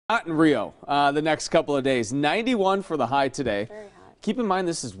Hot in Rio the next couple of days. 91 for the high today. Very hot. Keep in mind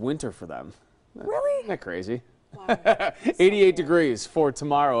this is winter for them. Really? Isn't that crazy? Wow. 88 degrees for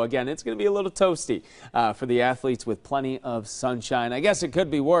tomorrow. Again, it's going to be a little toasty for the athletes with plenty of sunshine. I guess it could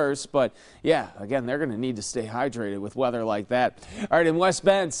be worse, but yeah, again, they're going to need to stay hydrated with weather like that. All right, in West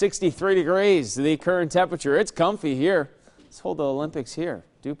Bend, 63 degrees, the current temperature. It's comfy here. Let's hold the Olympics here.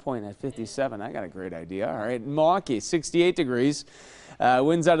 Dew point at 57. I got a great idea. All right, in Milwaukee, 68 degrees.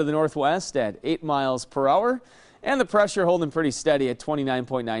 Winds out of the northwest at 8 miles per hour. And the pressure holding pretty steady at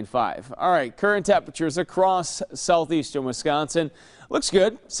 29.95. All right, current temperatures across southeastern Wisconsin. Looks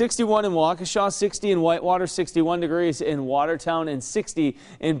good. 61 in Waukesha, 60 in Whitewater, 61 degrees in Watertown, and 60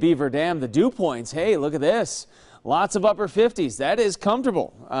 in Beaver Dam. The dew points, hey, look at this. Lots of upper 50s. That is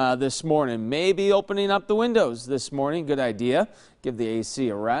comfortable this morning. Maybe opening up the windows this morning. Good idea. Give the AC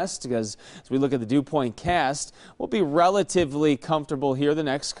a rest because as we look at the dew point cast, we'll be relatively comfortable here the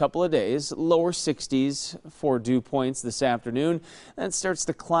next couple of days. Lower 60s for dew points this afternoon. Then starts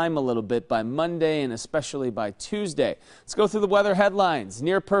to climb a little bit by Monday and especially by Tuesday. Let's go through the weather headlines.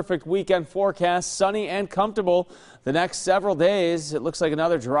 Near perfect weekend forecast. Sunny and comfortable the next several days. It looks like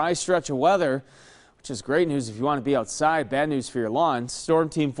another dry stretch of weather, which is great news if you want to be outside. Bad news for your lawn.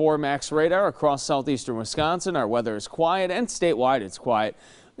 StormTeam 4 max radar across southeastern Wisconsin. Our weather is quiet, and statewide it's quiet.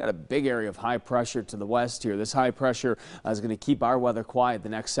 We've got a big area of high pressure to the west here. This high pressure is going to keep our weather quiet the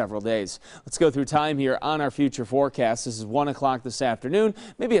next several days. Let's go through time here on our future forecast. This is 1 o'clock this afternoon.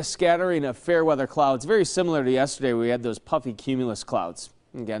 Maybe a scattering of fair weather clouds, very similar to yesterday where we had those puffy cumulus clouds.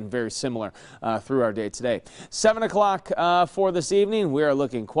 Again, very similar through our day today. 7 o'clock for this evening. We are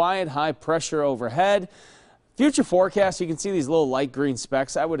looking quiet, high pressure overhead. Future forecast, you can see these little light green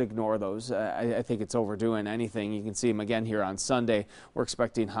specks. I would ignore those. I think it's overdoing anything. You can see them again here on Sunday. We're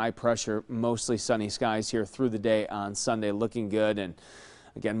expecting high pressure, mostly sunny skies here through the day on Sunday, looking good. And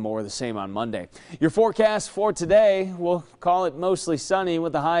again, more of the same on Monday. Your forecast for today, we'll call it mostly sunny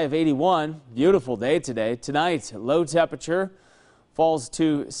with a high of 81. Beautiful day today. Tonight, low temperature falls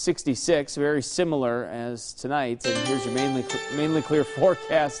to 66, very similar as tonight. And here's your mainly clear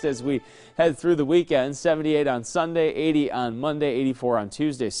forecast as we head through the weekend. 78 on Sunday, 80 on Monday, 84 on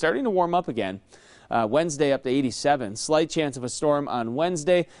Tuesday. Starting to warm up again. Wednesday up to 87. Slight chance of a storm on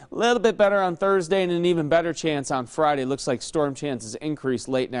Wednesday. A little bit better on Thursday and an even better chance on Friday. Looks like storm chances increase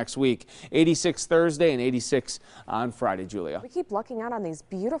late next week. 86 Thursday and 86 on Friday, Julia. We keep lucking out on these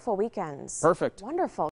beautiful weekends. Perfect. Wonderful.